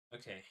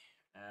Okay,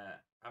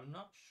 I'm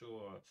not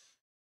sure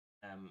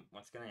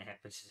what's going to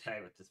happen today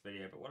with this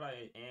video, but what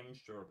I am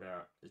sure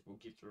about is we'll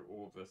get through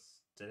all of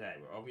this today.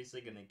 We're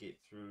obviously going to get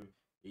through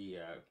the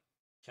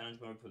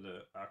challenge mode for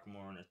the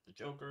Arkham as the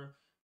Joker,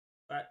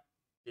 but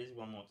there's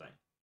one more thing.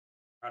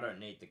 I don't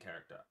need the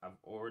character.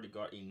 I've already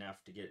got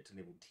enough to get it to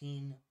level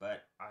 10,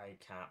 but I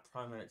can't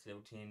prime it to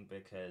level 10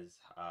 because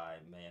I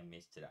may have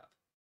messed it up.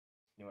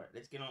 Anyway,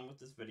 let's get on with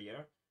this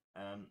video.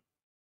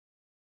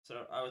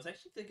 So I was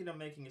actually thinking of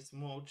making a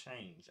small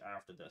change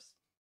after this.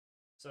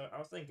 So I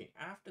was thinking,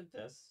 after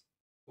this,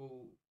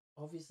 we'll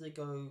obviously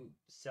go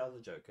sell the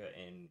Joker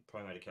and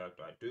promote a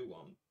character I do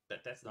want,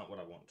 but that's not what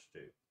I want to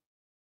do.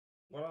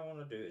 What I want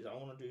to do is I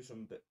want to do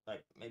some,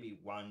 like, maybe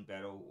one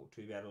battle or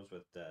two battles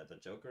with the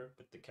Joker,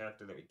 with the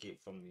character that we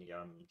get from the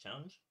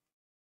challenge.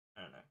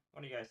 I don't know.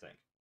 What do you guys think?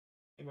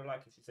 Leave a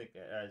like if you think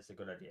it's a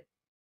good idea.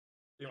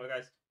 Anyway,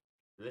 guys,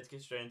 let's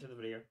get straight into the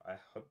video. I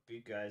hope you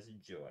guys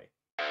enjoy.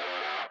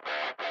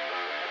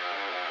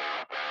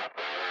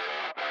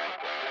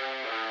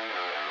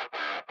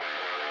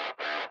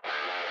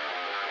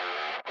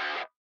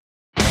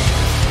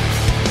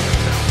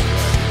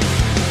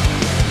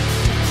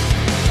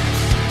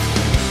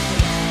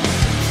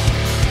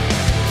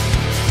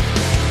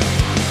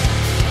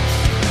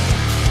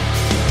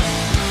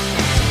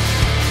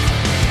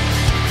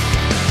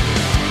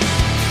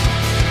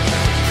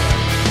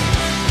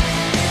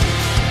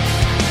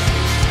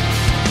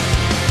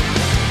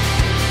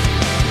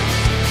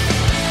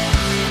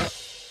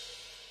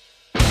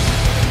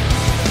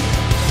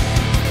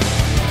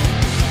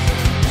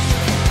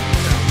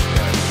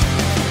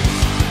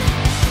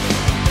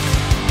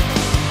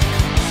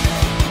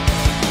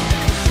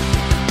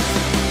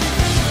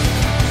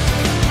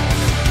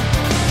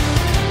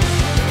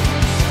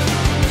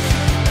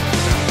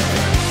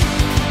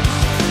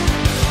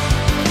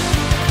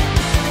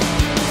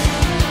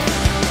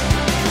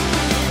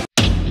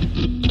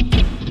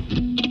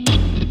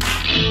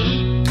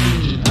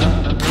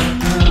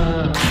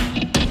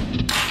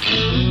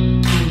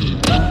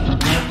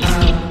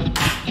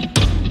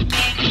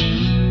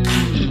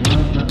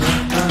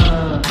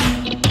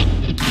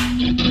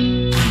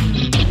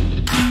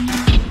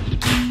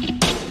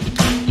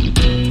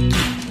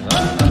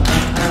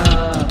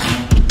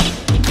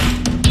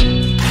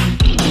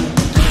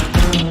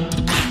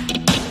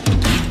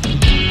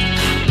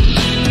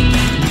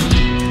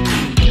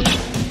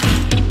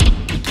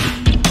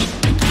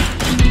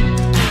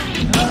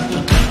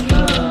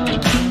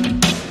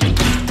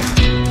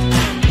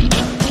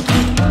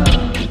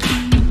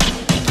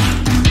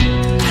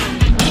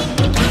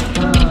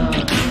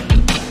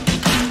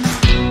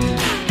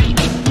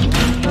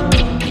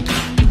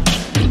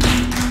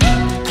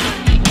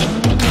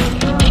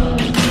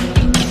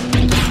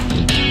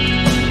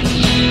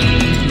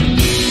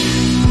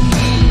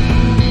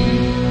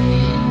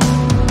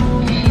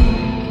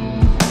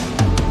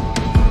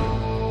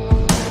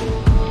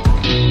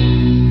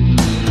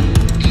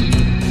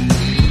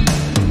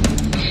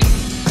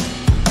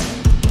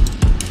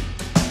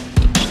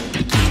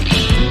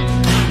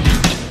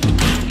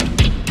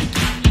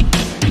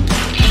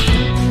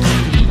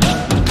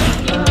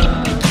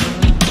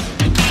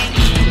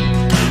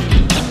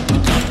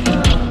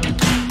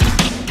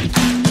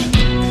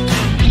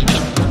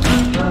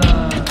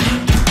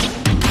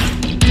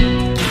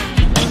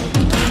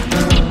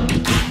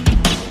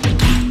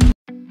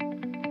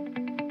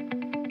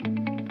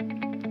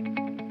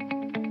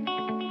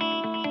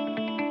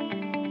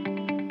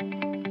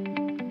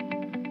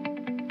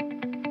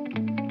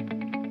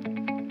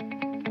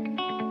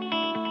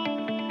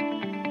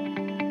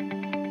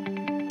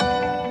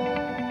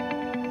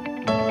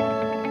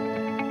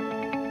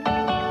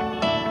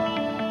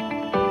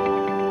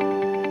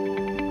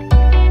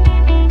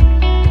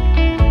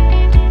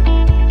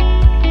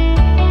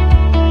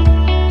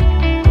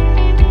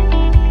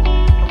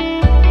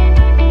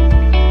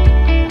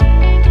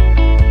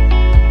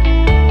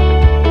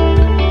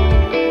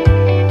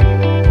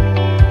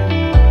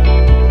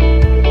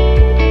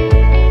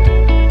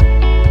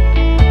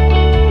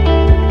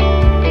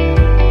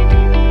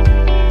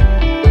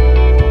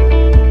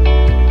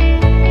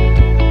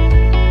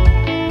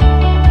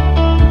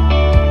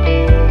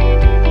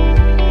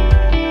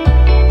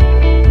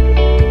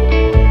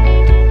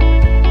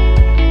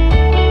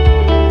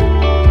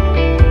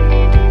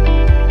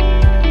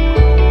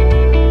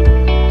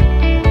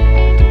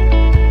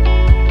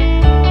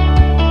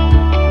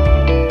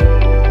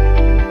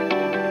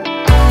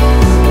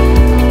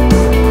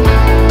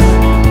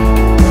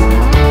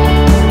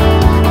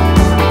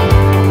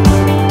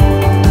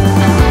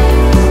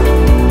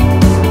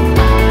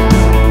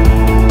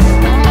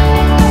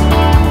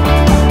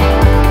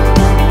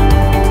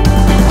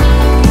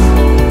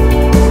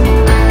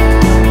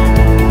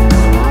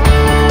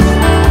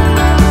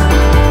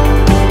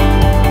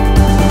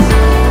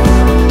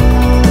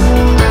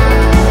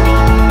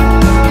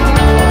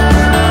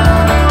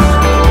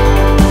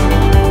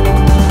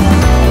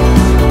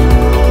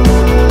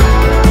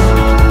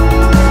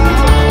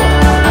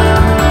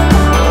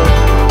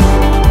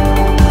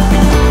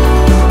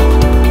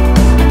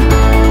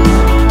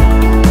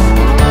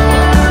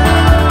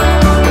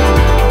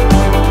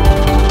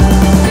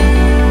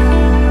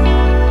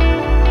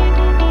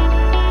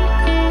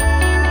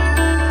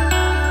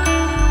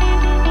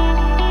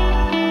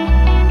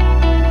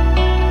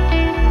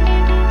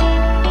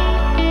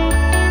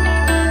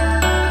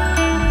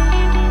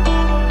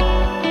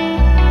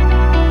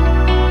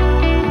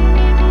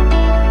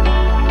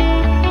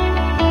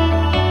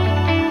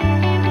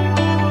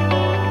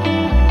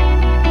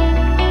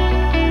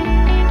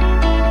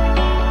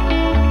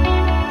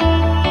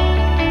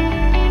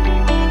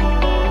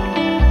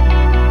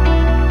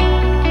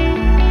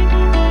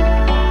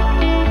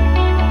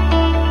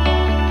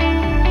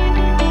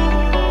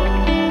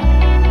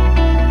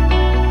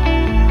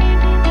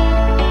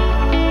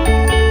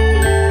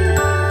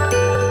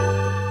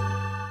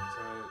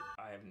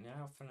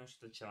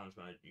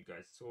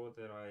 sure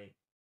that I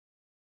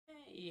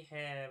may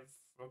have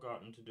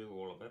forgotten to do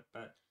all of it,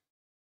 but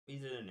we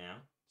did it now.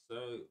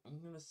 So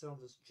I'm gonna sell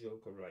this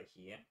Joker right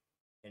here.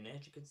 And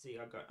as you can see,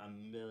 I got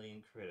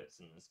 1,000,000 credits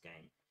in this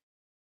game.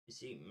 You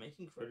see,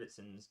 making credits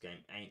in this game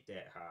ain't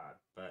that hard,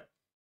 but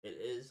it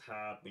is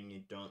hard when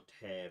you don't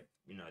have,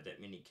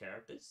 that many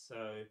characters.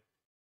 So,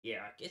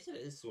 yeah, I guess it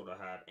is sort of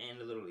hard and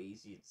a little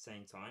easy at the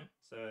same time.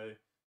 So,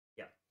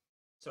 yeah.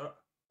 So,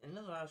 in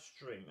the last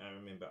stream, I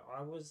remember,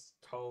 I was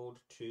told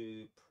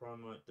to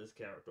promote this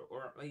character,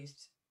 or at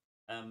least,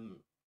 I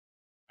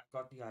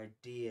got the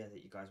idea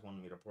that you guys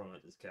wanted me to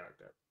promote this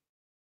character.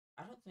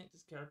 I don't think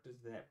this character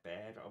is that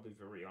bad, I'll be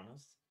very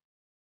honest.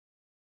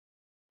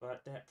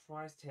 But that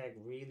price tag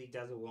really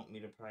doesn't want me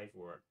to pay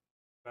for it.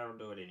 But I'll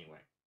do it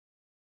anyway.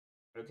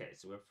 Okay,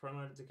 so we've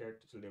promoted the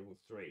character to level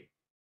 3.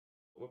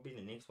 What would be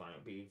the next one? It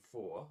would be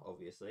 4,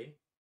 obviously.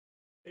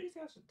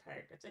 30,000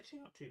 tag, that's actually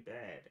not too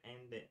bad.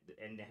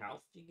 And the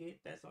health you get,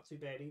 that's not too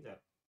bad either.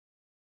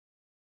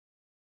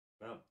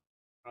 Well,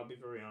 I'll be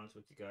very honest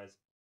with you guys.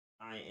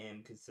 I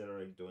am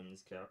considering doing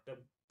this character,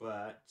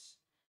 but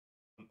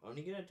I'm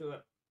only going to do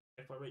it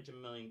if I reach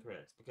 1,000,000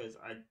 credits, because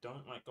I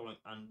don't like going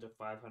under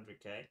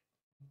 500k.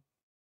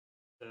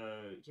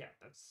 So, yeah,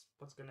 that's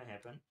what's going to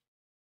happen.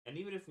 And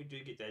even if we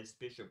do get those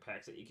special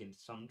packs that you can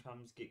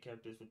sometimes get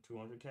characters for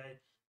 200k,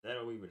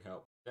 that'll even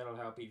help. That'll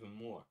help even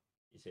more,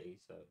 you see.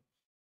 So,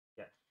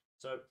 yeah.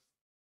 So,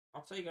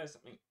 I'll tell you guys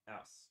something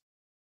else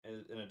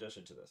in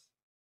addition to this.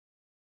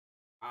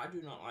 I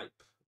do not like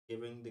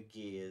giving the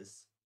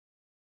gears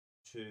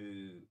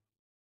to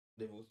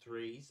level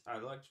 3s. I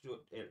like to do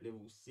it at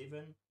level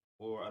 7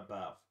 or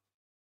above.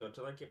 So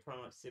until I get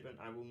promo at 7,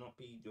 I will not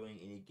be doing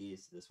any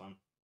gears to this one.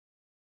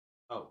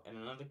 Oh, and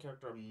another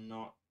character I'm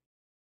not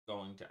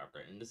going to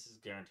upgrade, and this is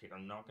guaranteed,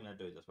 I'm not going to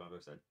do this one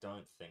because I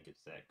don't think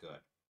it's that good.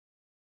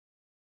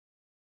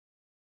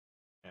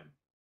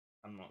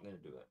 I'm not going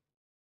to do it.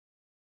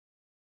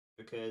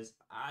 Because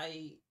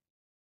I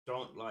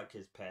don't like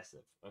his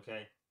passive,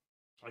 okay?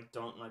 I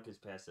don't like his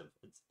passive.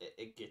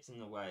 It gets in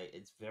the way.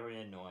 It's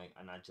very annoying,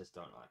 and I just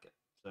don't like it.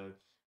 So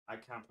I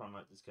can't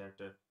promote this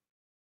character.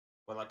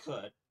 Well, I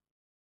could,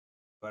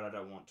 but I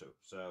don't want to.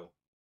 So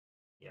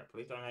yeah,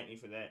 please don't hate me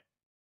for that.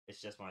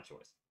 It's just my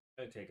choice.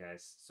 Okay,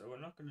 guys. So we're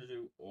not going to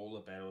do all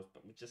the battles,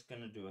 but we're just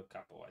going to do a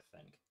couple, I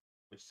think.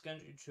 We're just going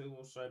to do 2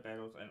 or so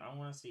battles, and I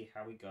want to see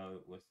how we go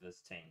with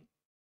this team.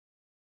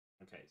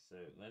 Okay, so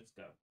let's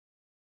go.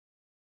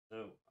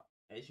 So,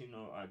 as you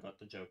know, I got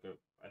the Joker.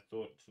 I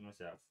thought to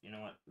myself, you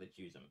know what? Let's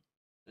use him.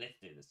 Let's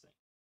do this thing.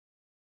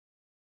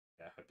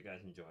 Yeah, I hope you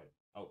guys enjoy it.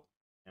 Oh,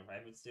 and if I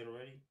haven't said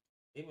already,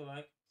 leave a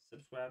like,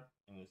 subscribe,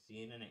 and we'll see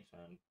you in the next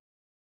one.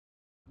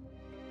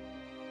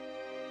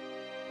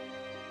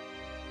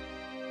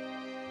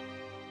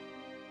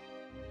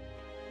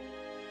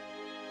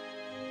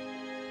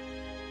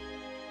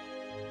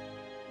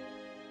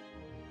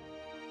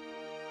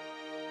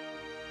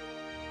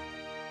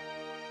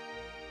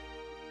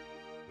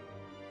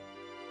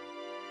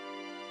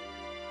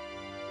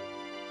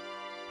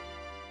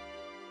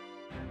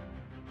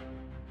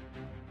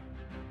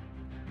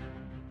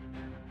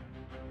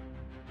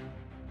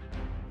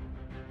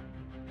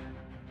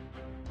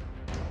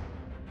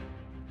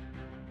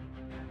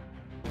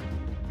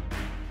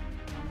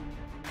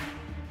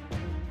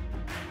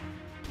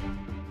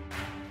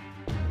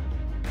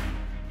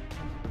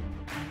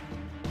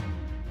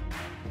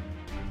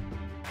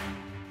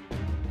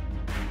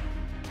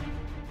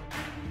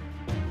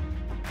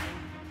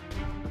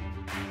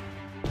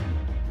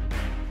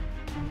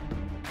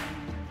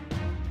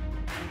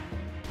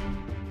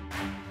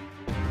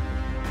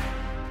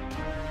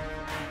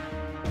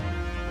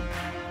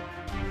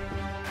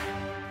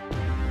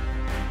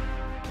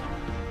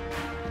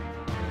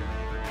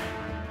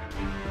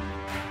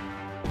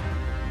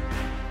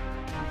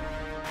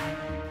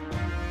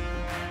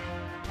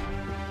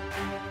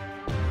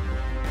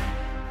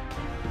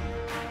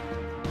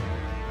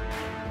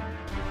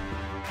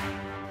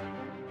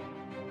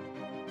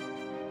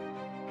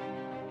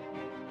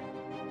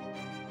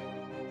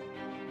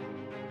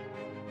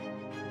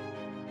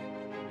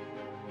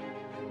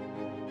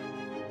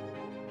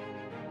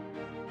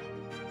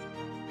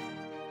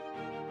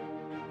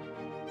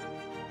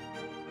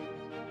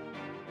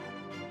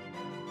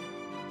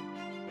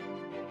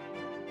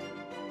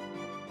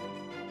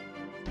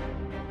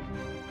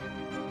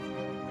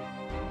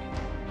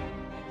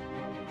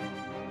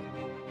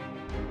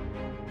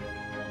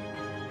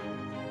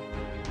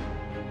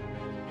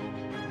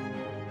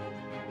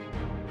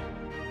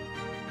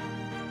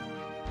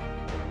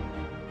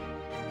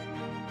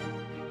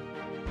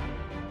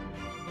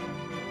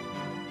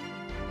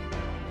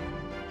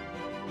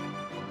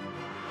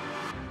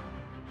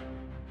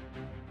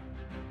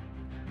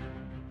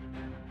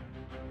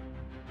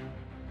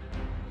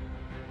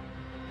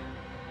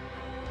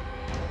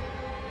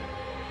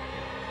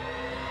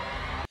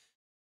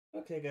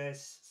 Okay,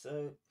 guys,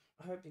 so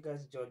I hope you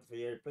guys enjoyed the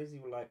video. Please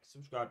leave a like,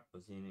 subscribe.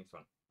 We'll see you next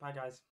one. Bye, guys.